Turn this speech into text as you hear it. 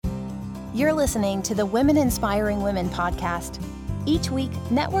You're listening to the Women Inspiring Women podcast. Each week,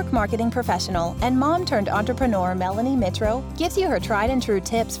 network marketing professional and mom-turned-entrepreneur Melanie Mitro gives you her tried-and-true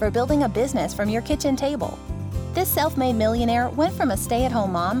tips for building a business from your kitchen table. This self-made millionaire went from a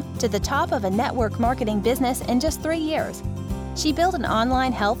stay-at-home mom to the top of a network marketing business in just 3 years. She built an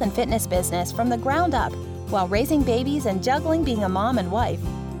online health and fitness business from the ground up while raising babies and juggling being a mom and wife.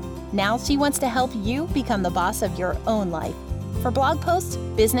 Now she wants to help you become the boss of your own life. For blog posts,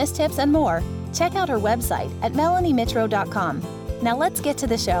 business tips, and more, check out her website at melaniemitro.com. Now let's get to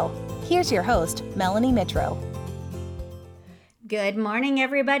the show. Here's your host, Melanie Mitro. Good morning,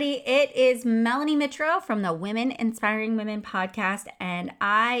 everybody. It is Melanie Mitro from the Women Inspiring Women podcast, and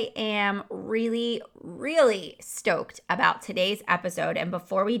I am really stoked about today's episode. And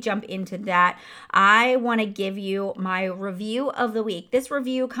before we jump into that, I want to give you my review of the week. This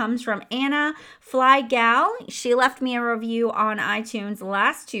review comes from Anna Flygal. She left me a review on iTunes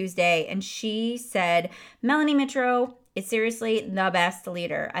last Tuesday, and she said, Melanie Mitro is seriously the best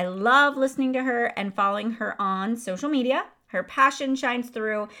leader. I love listening to her and following her on social media. Her passion shines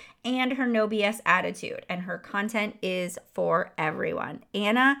through and her no BS attitude, and her content is for everyone.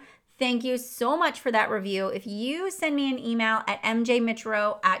 Anna, thank you so much for that review. If you send me an email at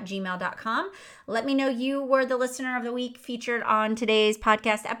mjmitro@gmail.com, let me know you were the listener of the week featured on today's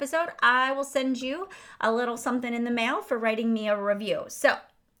podcast episode. I will send you a little something in the mail for writing me a review. So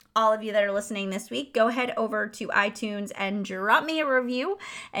all of you that are listening this week, go head over to iTunes and drop me a review,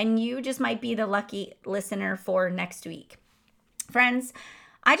 and you just might be the lucky listener for next week. Friends,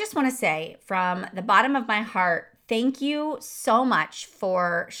 I just want to say from the bottom of my heart, thank you so much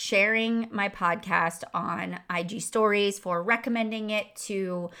for sharing my podcast on IG stories, for recommending it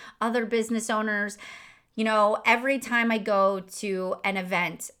to other business owners. You know, every time I go to an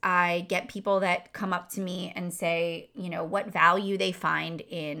event, I get people that come up to me and say, you know, what value they find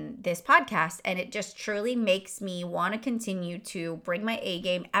in this podcast. And it just truly makes me want to continue to bring my A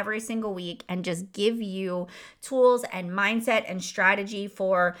game every single week and just give you tools and mindset and strategy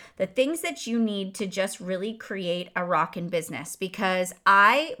for the things that you need to just really create a rockin' business. Because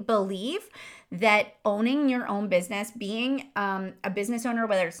I believe that owning your own business, being a business owner,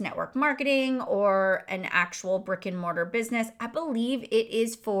 whether it's network marketing or an actual brick and mortar business, I believe it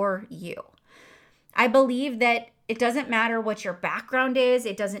is for you. I believe that it doesn't matter what your background is.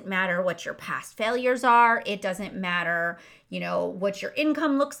 It doesn't matter what your past failures are. It doesn't matter, you know, what your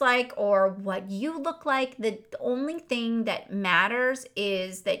income looks like or what you look like. The only thing that matters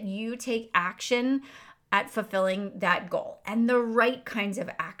is that you take action at fulfilling that goal and the right kinds of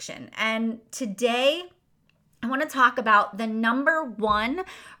action. And today, I want to talk about the number one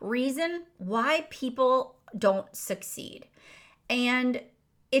reason why people don't succeed. And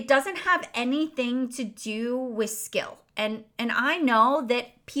it doesn't have anything to do with skill. And I know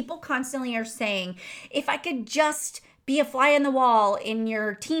that people constantly are saying, if I could just be a fly on the wall in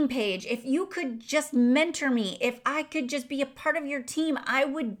your team page, if you could just mentor me, if I could just be a part of your team, I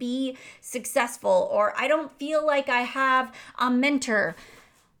would be successful. Or I don't feel like I have a mentor.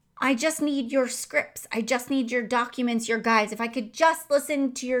 I just need your scripts. I just need your documents, your guides. If I could just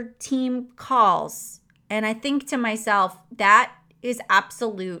listen to your team calls. And I think to myself, that is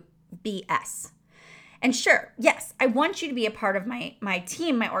absolute BS. And sure, yes, I want you to be a part of my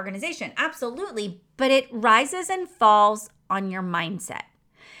team, my organization, absolutely, but it rises and falls on your mindset.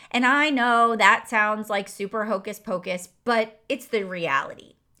 And I know that sounds like super hocus pocus, but it's the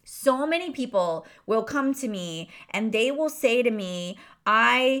reality. So many people will come to me and they will say to me,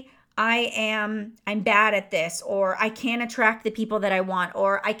 I'm bad at this, or I can't attract the people that I want,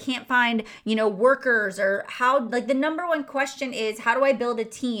 or I can't find, workers, or how, like the number one question is, how do I build a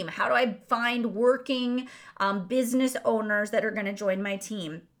team? How do I find working business owners that are going to join my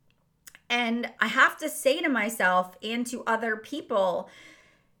team? And I have to say to myself and to other people,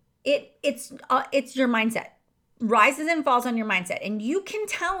 it's your mindset. Rises and falls on your mindset. And you can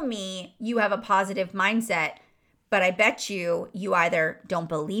tell me you have a positive mindset, but I bet you either don't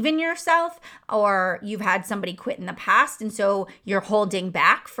believe in yourself or you've had somebody quit in the past. And so you're holding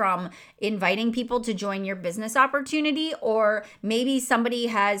back from inviting people to join your business opportunity. Or maybe somebody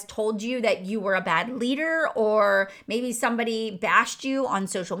has told you that you were a bad leader, or maybe somebody bashed you on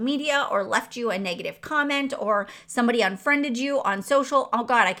social media or left you a negative comment, or somebody unfriended you on social. Oh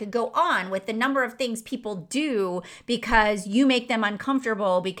God, I could go on with the number of things people do because you make them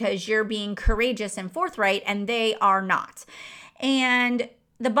uncomfortable because you're being courageous and forthright and they are not. And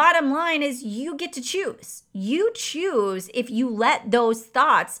the bottom line is you get to choose. You choose if you let those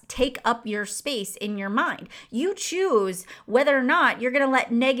thoughts take up your space in your mind. You choose whether or not you're going to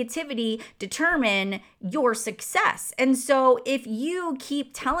let negativity determine your success. And so if you keep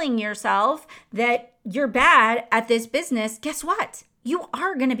telling yourself that you're bad at this business, guess what? You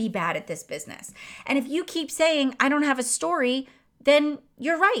are going to be bad at this business. And if you keep saying, I don't have a story, then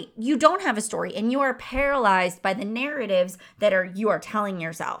you're right. You don't have a story and you are paralyzed by the narratives that you are telling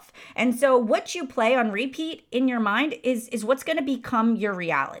yourself. And so what you play on repeat in your mind is what's going to become your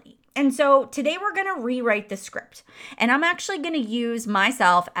reality. And so today we're going to rewrite the script. And I'm actually going to use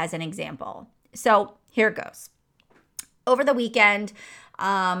myself as an example. So here it goes. Over the weekend,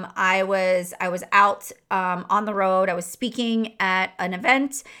 I was out on the road. I was speaking at an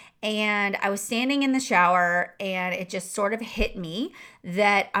event. And I was standing in the shower and it just sort of hit me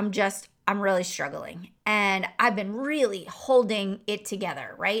that I'm really struggling. And I've been really holding it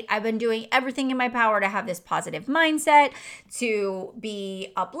together, right? I've been doing everything in my power to have this positive mindset, to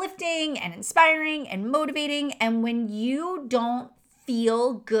be uplifting and inspiring and motivating. And when you don't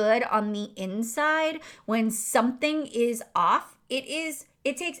feel good on the inside, when something is off,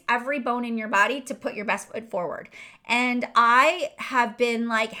 it takes every bone in your body to put your best foot forward. And I have been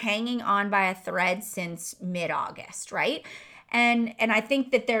like hanging on by a thread since mid-August, right? And I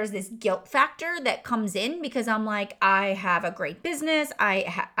think that there's this guilt factor that comes in because I'm like, I have a great business.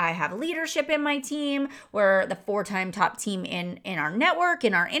 I have leadership in my team. We're the 4-time top team in our network,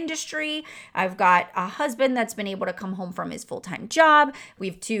 in our industry. I've got a husband that's been able to come home from his full-time job. We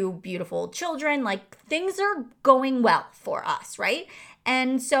have 2 beautiful children. Like things are going well for us, right?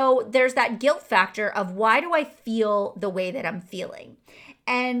 And so there's that guilt factor of why do I feel the way that I'm feeling?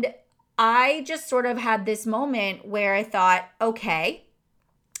 And I just sort of had this moment where I thought, okay,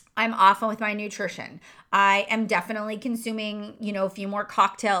 I'm off with my nutrition. I am definitely consuming, a few more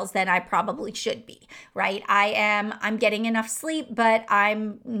cocktails than I probably should be, right? I'm getting enough sleep, but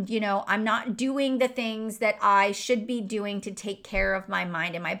I'm not doing the things that I should be doing to take care of my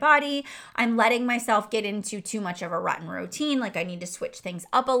mind and my body. I'm letting myself get into too much of a rut and routine. Like I need to switch things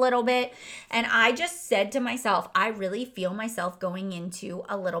up a little bit. And I just said to myself, I really feel myself going into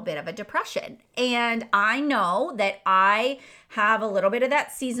a little bit of a depression. And I know that I have a little bit of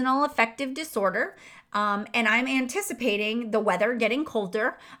that seasonal affective disorder. And I'm anticipating the weather getting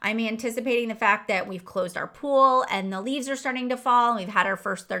colder. I'm anticipating the fact that we've closed our pool and the leaves are starting to fall. We've had our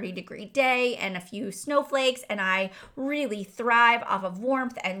first 30-degree day and a few snowflakes. And I really thrive off of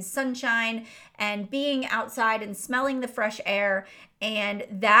warmth and sunshine and being outside and smelling the fresh air. And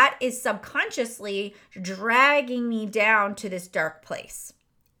that is subconsciously dragging me down to this dark place.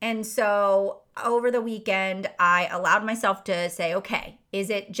 And so over the weekend, I allowed myself to say, okay, is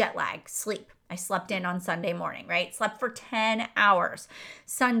it jet lag, sleep? I slept in on Sunday morning, right? Slept for 10 hours.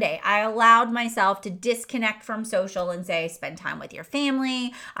 Sunday, I allowed myself to disconnect from social and say, spend time with your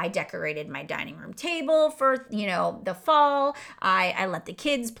family. I decorated my dining room table for, the fall. I let the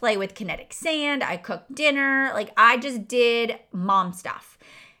kids play with kinetic sand. I cooked dinner. Like I just did mom stuff.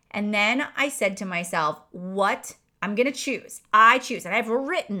 And then I said to myself, what I'm going to choose. I choose. And I've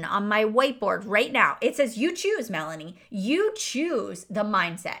written on my whiteboard right now. It says, you choose, Melanie. You choose the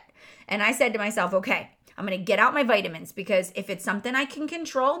mindset. And I said to myself, okay, I'm going to get out my vitamins because if it's something I can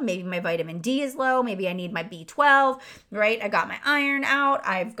control, maybe my vitamin D is low. Maybe I need my B12, right? I got my iron out.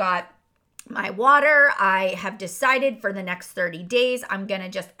 I've got my water. I have decided for the next 30 days, I'm going to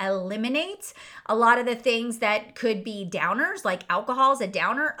just eliminate a lot of the things that could be downers, like alcohol is a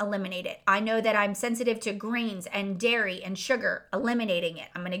downer, eliminate it. I know that I'm sensitive to grains and dairy and sugar, eliminating it.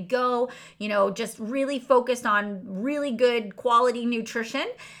 I'm going to go, just really focused on really good quality nutrition.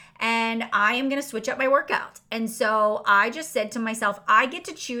 And I am going to switch up my workout. And so I just said to myself, I get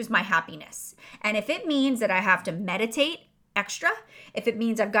to choose my happiness. And if it means that I have to meditate extra, if it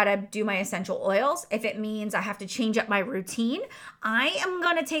means I've got to do my essential oils, if it means I have to change up my routine, I am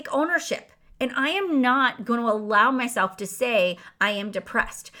going to take ownership. And I am not going to allow myself to say I am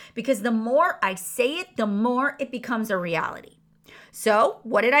depressed, because the more I say it, the more it becomes a reality. So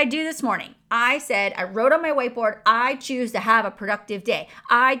what did I do this morning? I wrote on my whiteboard, I choose to have a productive day.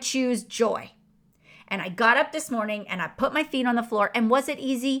 I choose joy. And I got up this morning and I put my feet on the floor. And was it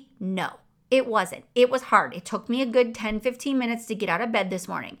easy? No, it wasn't. It was hard. It took me a good 10-15 minutes to get out of bed this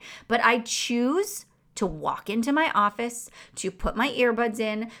morning. But I choose to walk into my office, to put my earbuds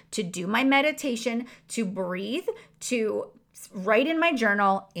in, to do my meditation, to breathe, to write in my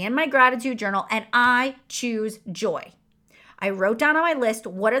journal and my gratitude journal. And I choose joy. I wrote down on my list,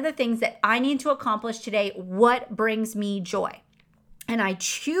 what are the things that I need to accomplish today? What brings me joy? And I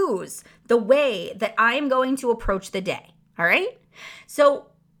choose the way that I am going to approach the day. All right.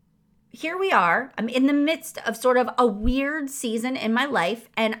 So here we are. I'm in the midst of sort of a weird season in my life,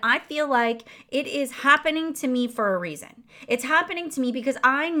 and I feel like it is happening to me for a reason. It's happening to me because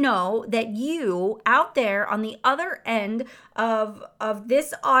I know that you out there on the other end of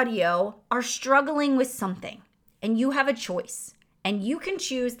this audio are struggling with something, and you have a choice. And you can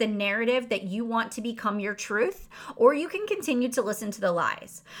choose the narrative that you want to become your truth, or you can continue to listen to the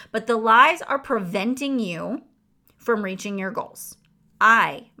lies. But the lies are preventing you from reaching your goals.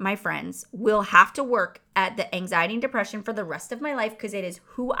 I, my friends, will have to work at the anxiety and depression for the rest of my life because it is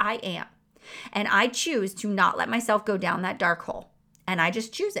who I am. And I choose to not let myself go down that dark hole. And I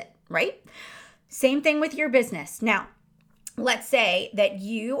just choose it, right? Same thing with your business. Now, let's say that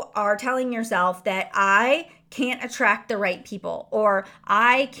you are telling yourself that I can't attract the right people, or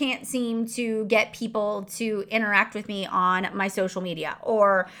I can't seem to get people to interact with me on my social media,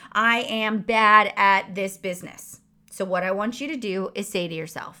 or I am bad at this business. So what I want you to do is say to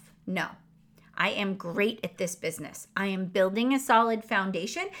yourself, no, I am great at this business. I am building a solid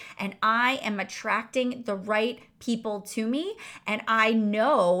foundation, and I am attracting the right people to me. And I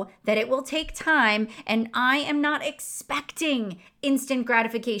know that it will take time, and I am not expecting instant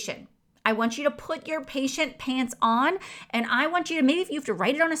gratification. I want you to put your patient pants on, and I want you to, maybe if you have to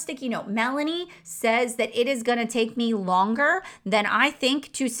write it on a sticky note, Melanie says that it is going to take me longer than I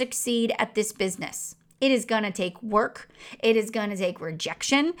think to succeed at this business. It is going to take work. It is going to take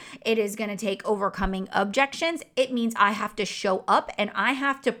rejection. It is going to take overcoming objections. It means I have to show up, and I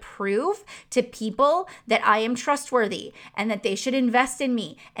have to prove to people that I am trustworthy and that they should invest in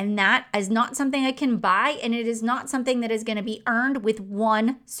me. And that is not something I can buy, and it is not something that is going to be earned with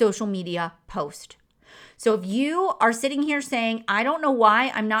one social media post. So if you are sitting here saying, I don't know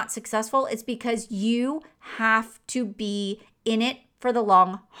why I'm not successful, it's because you have to be in it for the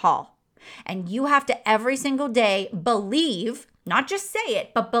long haul. And you have to every single day believe, not just say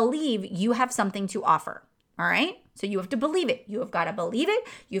it, but believe you have something to offer. All right? So you have to believe it. You have got to believe it.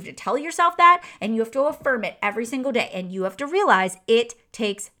 You have to tell yourself that, and you have to affirm it every single day. And you have to realize it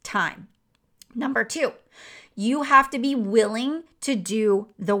takes time. Number 2, you have to be willing to do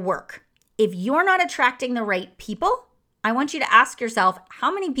the work. If you're not attracting the right people, I want you to ask yourself,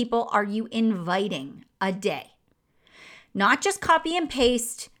 how many people are you inviting a day? Not just copy and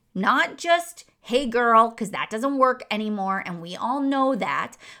paste. Not just, hey girl, because that doesn't work anymore, and we all know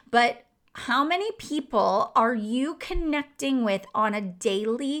that, but how many people are you connecting with on a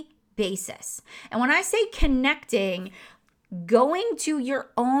daily basis? And when I say connecting, going to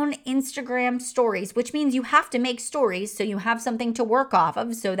your own Instagram stories, which means you have to make stories so you have something to work off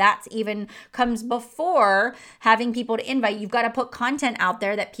of. So that's even comes before having people to invite. You've got to put content out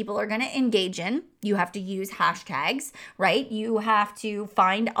there that people are going to engage in. You have to use hashtags, right? You have to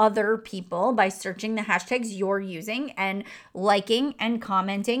find other people by searching the hashtags you're using and liking and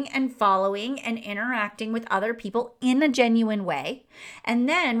commenting and following and interacting with other people in a genuine way. And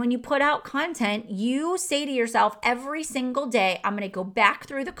then when you put out content, you say to yourself every single day, I'm going to go back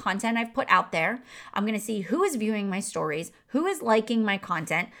through the content I've put out there. I'm going to see who is viewing my stories, who is liking my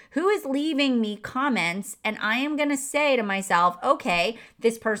content, who is leaving me comments, and I am going to say to myself, okay,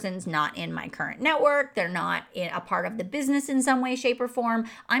 this person's not in my current network. They're not a part of the business in some way, shape, or form.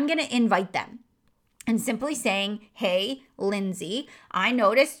 I'm going to invite them. And simply saying, hey, Lindsay, I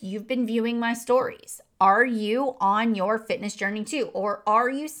noticed you've been viewing my stories. Are you on your fitness journey too? Or are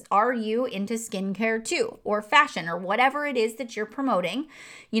you into skincare too? Or fashion, or whatever it is that you're promoting?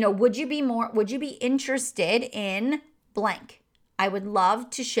 Would you be interested in blank? I would love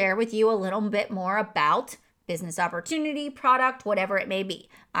to share with you a little bit more about business opportunity, product, whatever it may be.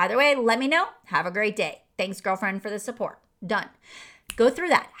 Either way, let me know. Have a great day. Thanks, girlfriend, for the support. Done. Go through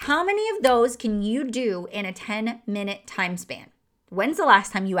that. How many of those can you do in a 10-minute time span? When's the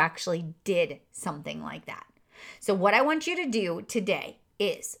last time you actually did something like that? So what I want you to do today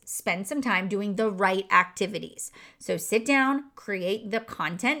is spend some time doing the right activities. So sit down, create the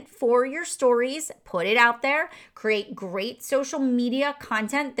content for your stories, put it out there, create great social media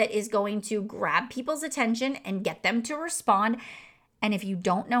content that is going to grab people's attention and get them to respond. And if you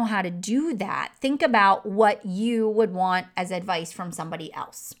don't know how to do that, think about what you would want as advice from somebody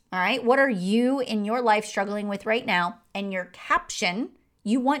else. All right. What are you in your life struggling with right now? And your caption,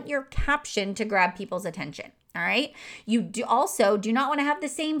 you want your caption to grab people's attention. All right. You do not want to have the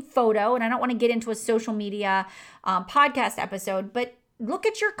same photo. And I don't want to get into a social media podcast episode, but look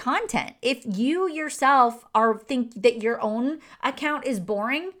at your content. If you yourself think that your own account is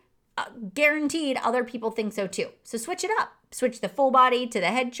boring, guaranteed other people think so too. So switch it up. Switch the full body to the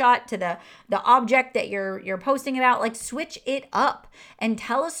headshot to the object that you're posting about. Like, switch it up and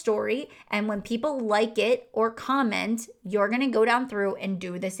tell a story. And when people like it or comment, you're going to go down through and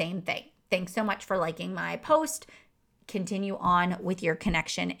do the same thing. Thanks so much for liking my post. Continue on with your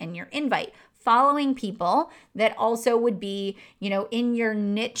connection and your invite. Following people that also would be, in your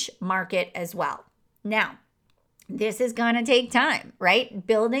niche market as well. Now, this is going to take time, right?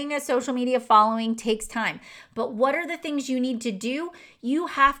 Building a social media following takes time. But what are the things you need to do? You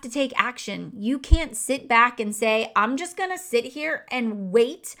have to take action. You can't sit back and say, I'm just going to sit here and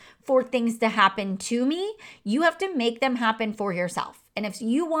wait for things to happen to me. You have to make them happen for yourself. And if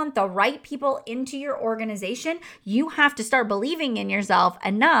you want the right people into your organization, you have to start believing in yourself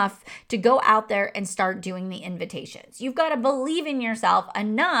enough to go out there and start doing the invitations. You've got to believe in yourself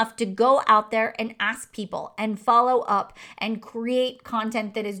enough to go out there and ask people and follow up and create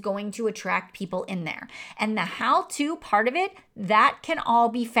content that is going to attract people in there. And the how-to part of it, that can all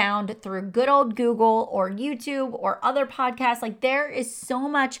be found through good old Google or YouTube or other podcasts. Like, there is so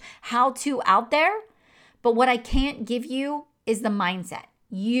much how-to out there, but what I can't give you is the mindset.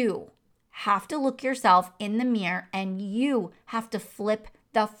 You have to look yourself in the mirror and you have to flip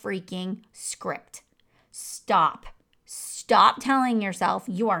the freaking script. Stop telling yourself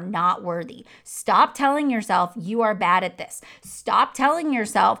you are not worthy. Stop telling yourself you are bad at this. Stop telling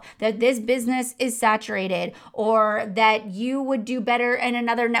yourself that this business is saturated or that you would do better in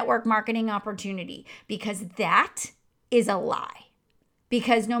another network marketing opportunity, because that is a lie.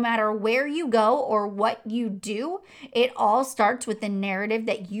 Because no matter where you go or what you do, it all starts with the narrative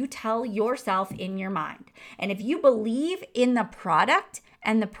that you tell yourself in your mind. And if you believe in the product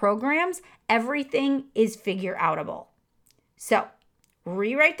and the programs, everything is figure outable. So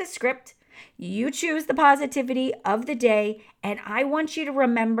rewrite the script. You choose the positivity of the day. And I want you to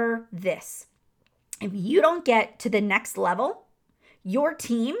remember this. If you don't get to the next level, your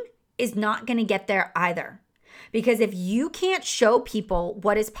team is not going to get there either. Because if you can't show people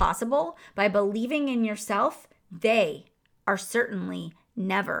what is possible by believing in yourself, they are certainly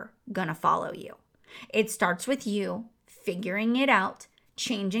never gonna follow you. It starts with you figuring it out,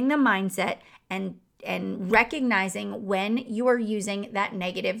 changing the mindset, and recognizing when you are using that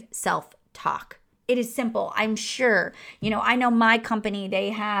negative self-talk. It is simple. I'm sure, I know my company,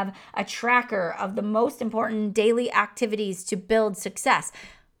 they have a tracker of the most important daily activities to build success.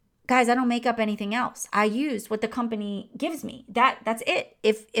 Guys, I don't make up anything else. I use what the company gives me. That's it.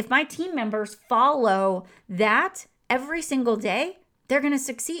 If my team members follow that every single day, they're going to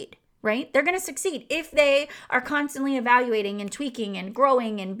succeed, right? They're going to succeed if they are constantly evaluating and tweaking and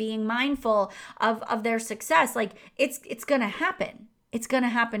growing and being mindful of their success. Like, it's going to happen. It's going to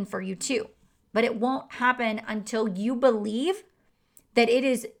happen for you too. But it won't happen until you believe that it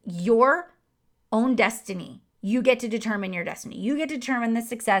is your own destiny. You get to determine your destiny. You get to determine the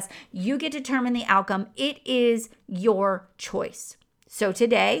success. You get to determine the outcome. It is your choice. So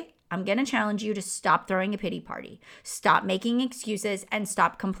today, I'm going to challenge you to stop throwing a pity party. Stop making excuses and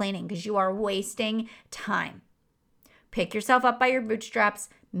stop complaining, because you are wasting time. Pick yourself up by your bootstraps,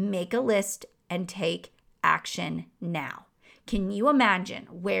 make a list, and take action now. Can you imagine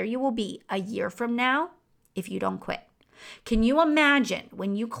where you will be a year from now if you don't quit? Can you imagine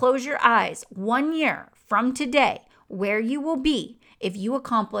when you close your eyes 1 year from today, where you will be if you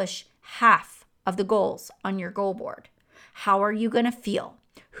accomplish half of the goals on your goal board? How are you going to feel?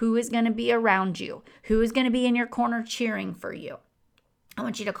 Who is going to be around you? Who is going to be in your corner cheering for you? I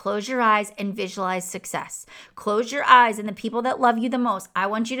want you to close your eyes and visualize success. Close your eyes and the people that love you the most. I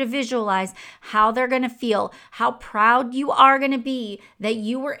want you to visualize how they're going to feel, how proud you are going to be that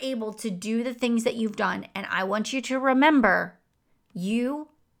you were able to do the things that you've done. And I want you to remember, you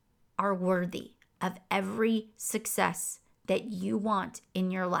are worthy of every success that you want in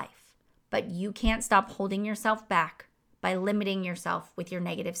your life. But you can't stop holding yourself back by limiting yourself with your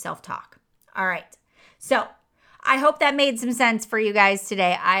negative self-talk. All right. So I hope that made some sense for you guys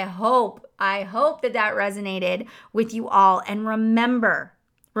today. I hope that resonated with you all. And remember,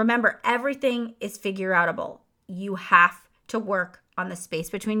 everything is figure outable. You have to work on the space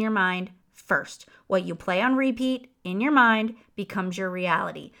between your mind first. What you play on repeat in your mind becomes your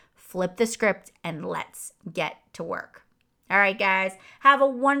reality. Flip the script and let's get to work. All right, guys, have a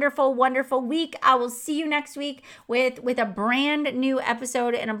wonderful, wonderful week. I will see you next week with a brand new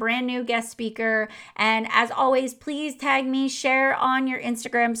episode and a brand new guest speaker. And as always, please tag me, share on your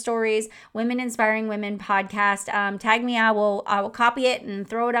Instagram stories, Women Inspiring Women podcast. Tag me. I will copy it and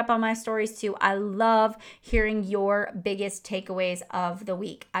throw it up on my stories too. I love hearing your biggest takeaways of the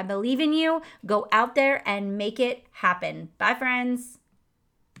week. I believe in you. Go out there and make it happen. Bye, friends.